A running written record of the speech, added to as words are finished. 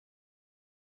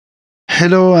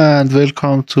Hello and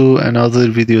welcome to another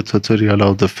video tutorial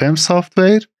of the FEMM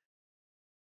software.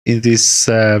 In this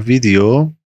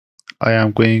video, I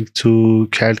am going to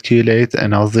calculate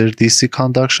another DC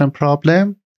conduction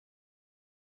problem.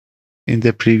 In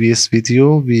the previous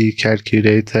video, we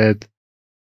calculated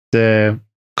the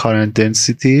current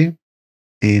density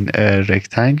in a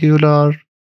rectangular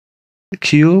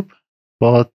cube,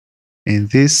 but in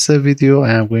this video,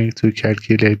 I am going to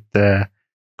calculate the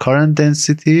current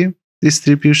density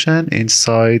distribution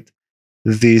inside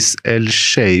this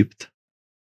L-shaped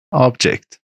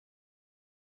object.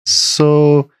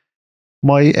 So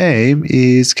my aim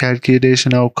is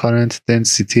calculation of current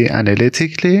density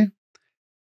analytically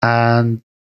and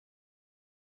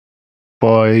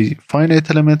by finite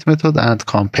element method and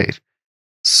compare.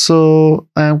 So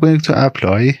I am going to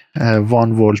apply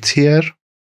 1 volt here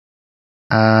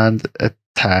and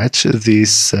attach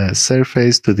this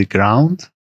surface to the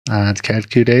ground and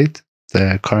calculate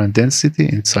the current density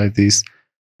inside this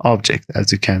object,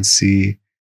 as you can see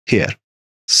here.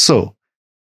 So,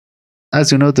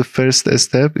 as you know, the first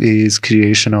step is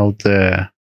creation of the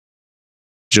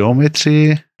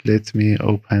geometry. Let me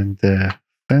open the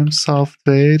FEMM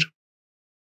software.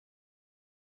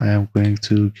 I am going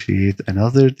to create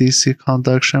another DC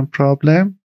conduction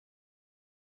problem.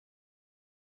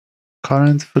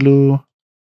 Current flow,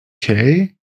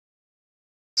 okay.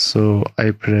 So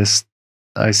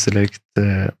I select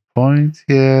the point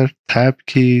here, tab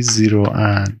key 0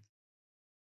 and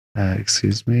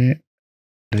let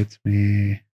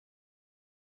me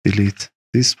delete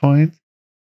this point.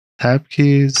 Tab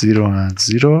key 0 and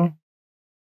 0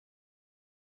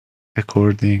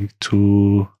 according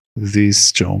to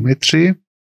this geometry.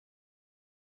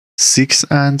 6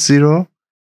 and 0,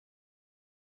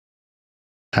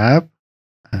 tab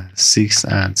 6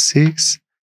 and 6,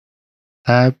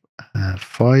 tab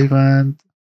 5 and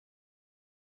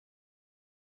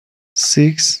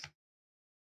 6,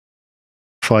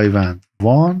 5 and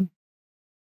 1,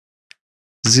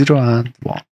 0 and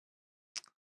 1.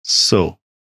 So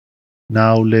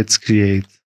now let's create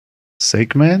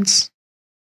segments.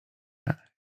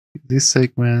 This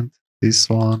segment, this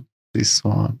one, this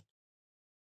one,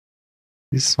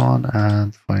 this one,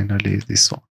 and finally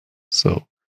this one. So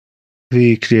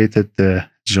we created the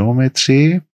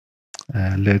geometry.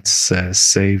 Let's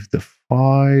save the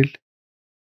file.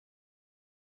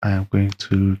 I am going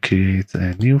to create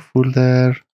a new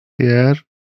folder here,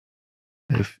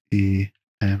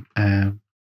 FEMM.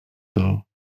 So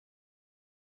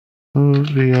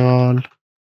tutorial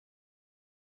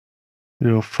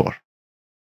 04.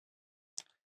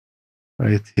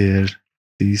 Right here,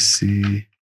 DC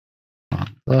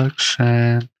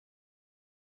conduction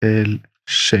L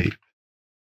shape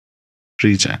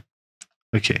region.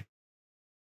 Okay.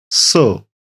 So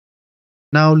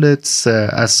now let's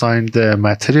assign the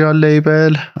material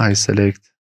label. I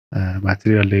select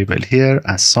material label here,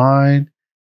 assign,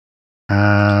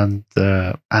 and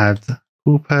add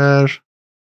Cooper,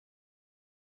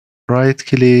 right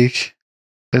click,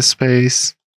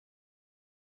 space,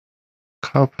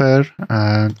 copper,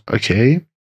 and okay.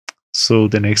 So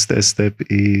the next step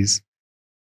is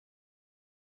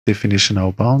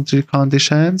definitional boundary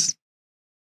conditions.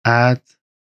 I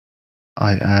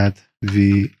add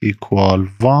V equal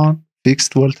 1,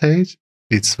 fixed voltage,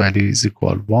 its value is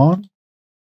equal 1.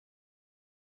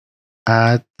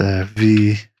 Add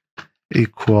V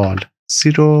equal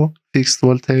 0, fixed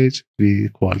voltage, V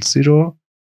equal 0.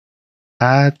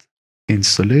 Add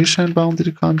insulation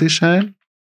boundary condition.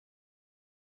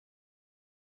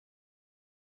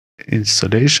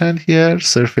 Insulation here,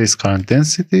 surface current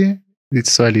density,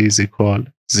 its value is equal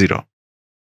 0.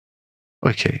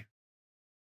 Okay.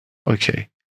 Okay.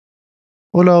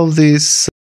 All of these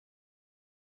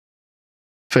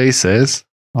faces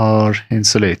are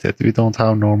insulated. We don't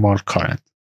have normal current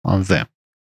on them.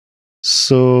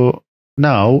 So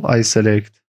now I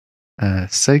select a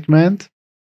segment,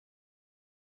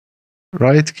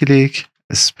 right click,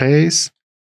 space,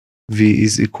 V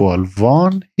is equal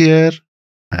 1 here,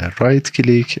 right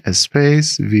click,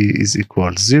 space, V is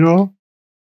equal 0,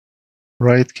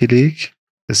 right click,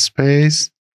 space,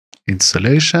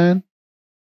 insulation,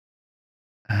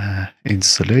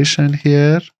 insulation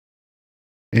here,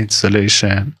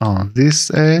 insulation on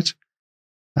this edge,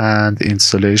 and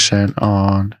insulation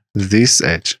on this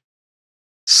edge.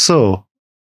 So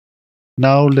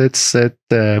now let's set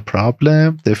the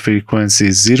problem. The frequency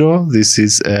is 0. This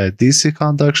is a DC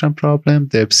conduction problem.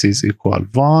 Depth is equal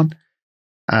 1.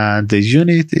 And the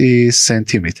unit is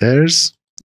centimeters.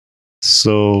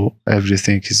 So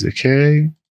everything is okay.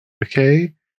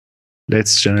 Okay.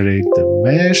 Let's generate the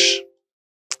mesh.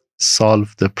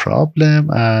 solve the problem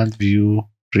and view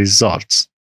results.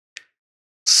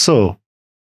 So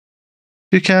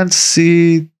you can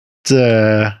see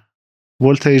the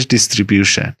voltage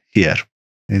distribution here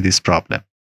in this problem.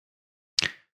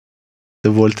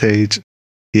 The voltage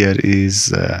here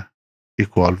is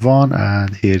equal 1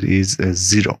 and here is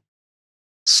 0.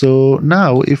 So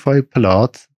now if I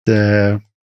plot the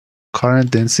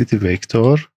current density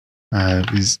vector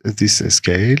with this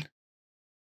scale,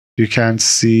 you can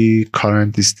see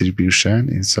current distribution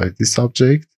inside this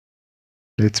object.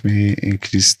 Let me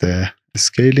increase the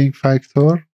scaling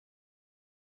factor.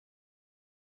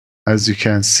 As you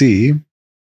can see,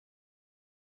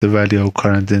 the value of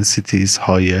current density is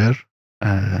higher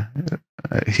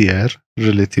here.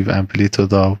 Relative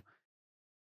amplitude of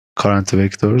current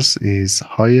vectors is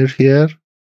higher here.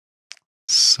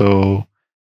 So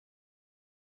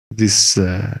this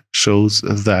shows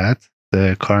that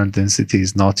the current density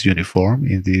is not uniform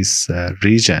in this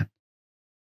region.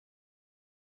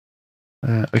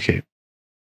 Okay.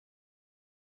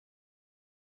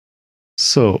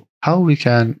 So how we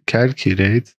can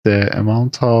calculate the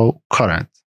amount of current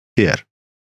here?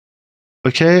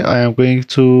 Okay, I am going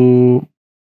to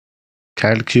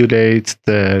calculate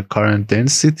the current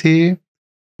density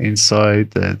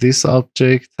inside this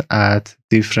object at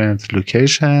different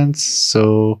locations.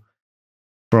 So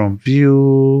from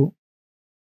view,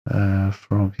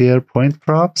 from here, point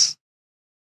probes,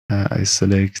 I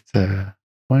select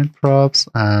point probes,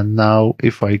 and now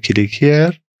if I click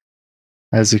here,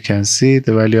 as you can see,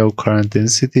 the value of current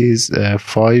density is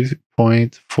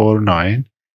 5.49.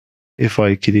 If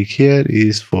I click here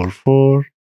is 44.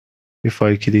 If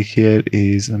I click here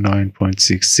is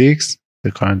 9.66.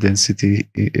 The current density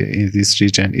in this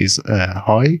region is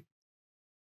high.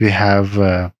 We have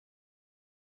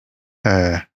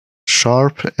a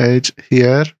sharp edge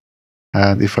here,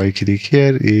 and if I click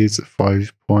here is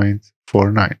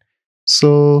 5.49.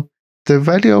 So the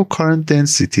value of current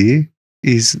density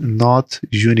is not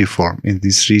uniform in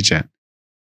this region,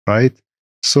 right?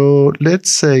 So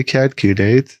let's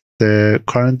calculate the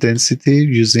current density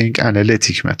using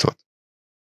analytic method.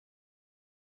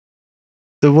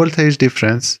 The voltage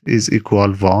difference is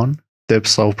equal 1.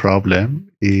 Depth of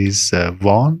problem is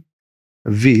 1.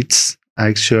 Width,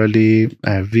 actually,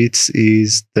 width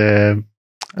is the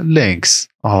length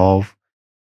of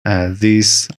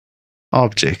this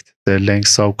object, the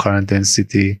length of current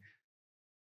density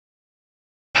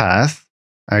path.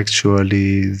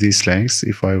 Actually, this length,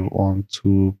 if I want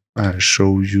to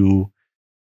show you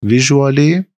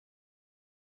visually,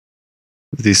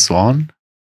 this one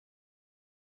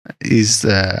is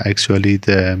actually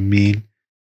the mean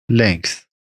length,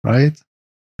 right?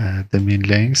 The mean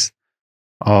length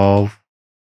of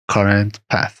current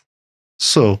path.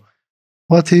 So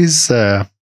what is the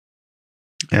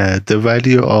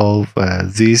value of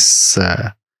this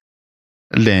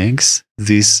length,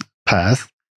 this path?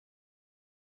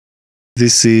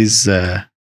 This is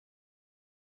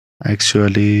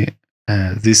actually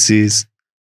this is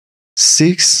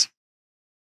 6,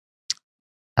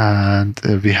 and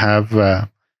we have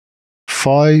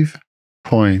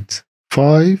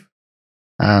 5.5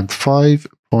 and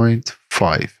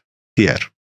 5.5 here.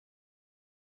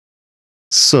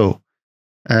 So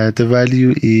the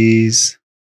value is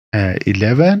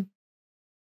 11.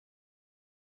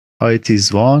 Height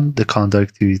is 1. The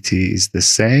conductivity is the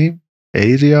same.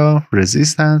 Area,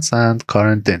 resistance, and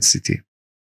current density.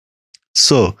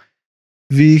 So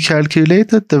we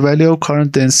calculated the value of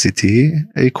current density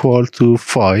equal to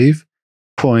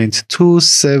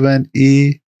 5.27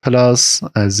 E plus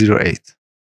 0.8.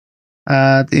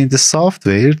 And in the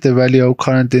software, the value of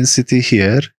current density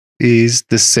here is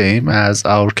the same as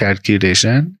our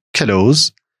calculation.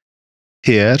 Close.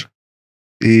 Here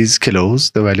is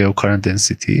close, the value of current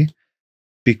density,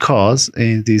 because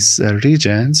in these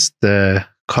regions, the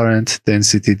current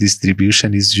density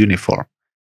distribution is uniform.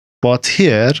 But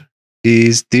here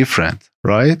is different,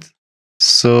 right?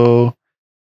 So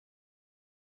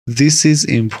this is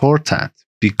important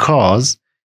because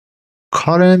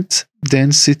current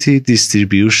density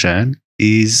distribution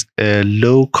is a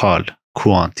local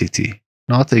quantity,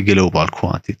 not a global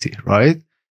quantity, right?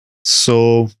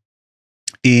 So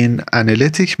in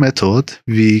analytic method,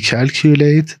 we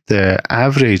calculate the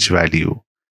average value,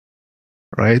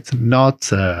 right? Not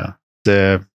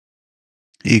the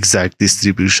exact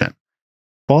distribution.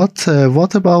 But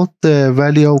what about the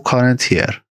value of current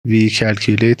here? We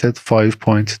calculated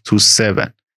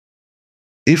 5.27.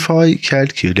 If I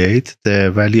calculate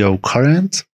the value of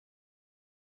current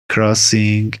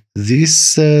crossing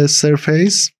this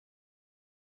surface,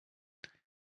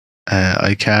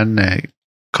 I can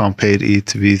compare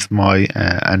it with my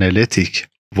analytic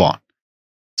one.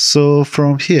 So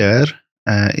from here,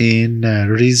 in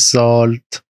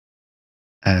result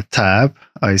tab,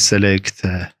 I select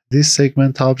this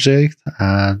segment object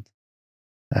and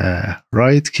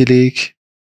right click,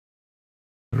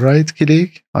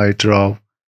 I draw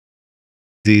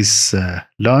this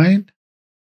line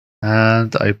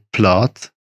and I plot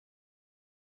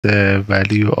the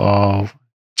value of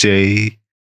J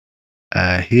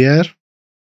here,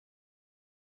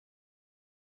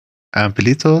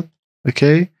 amplitude.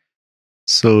 Okay,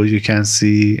 so you can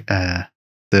see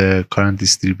the current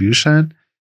distribution.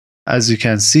 As you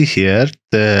can see here,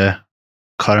 the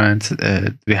current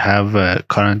we have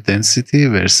current density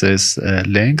versus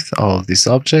length of this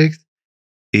object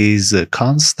is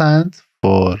constant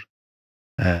for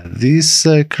this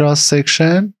cross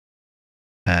section,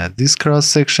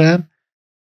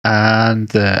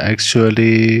 and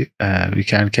actually we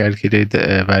can calculate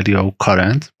the value of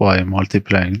current by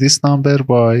multiplying this number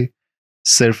by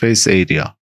surface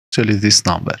area, actually this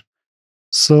number.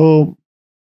 So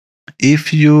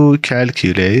if you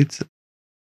calculate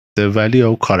the value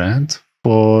of current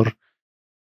for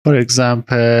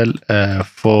example,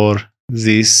 for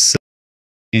this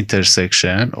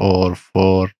intersection or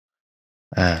for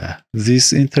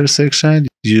this intersection,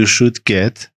 you should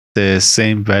get the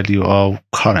same value of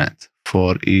current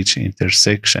for each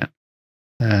intersection.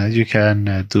 You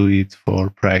can do it for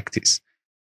practice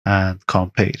and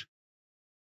compare.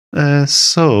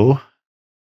 So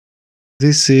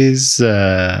this is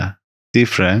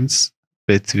difference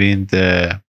between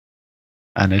the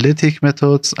analytic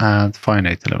methods and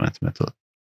finite element method.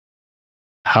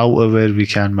 However, we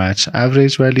can match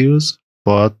average values,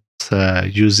 but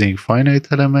using finite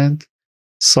element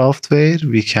software,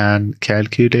 we can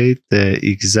calculate the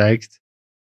exact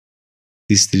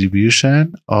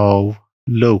distribution of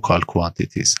local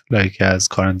quantities, like as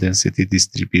current density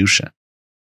distribution.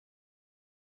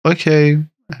 Okay,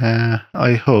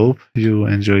 I hope you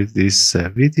enjoyed this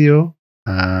video,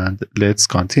 and let's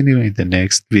continue in the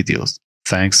next videos.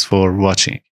 Thanks for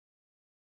watching.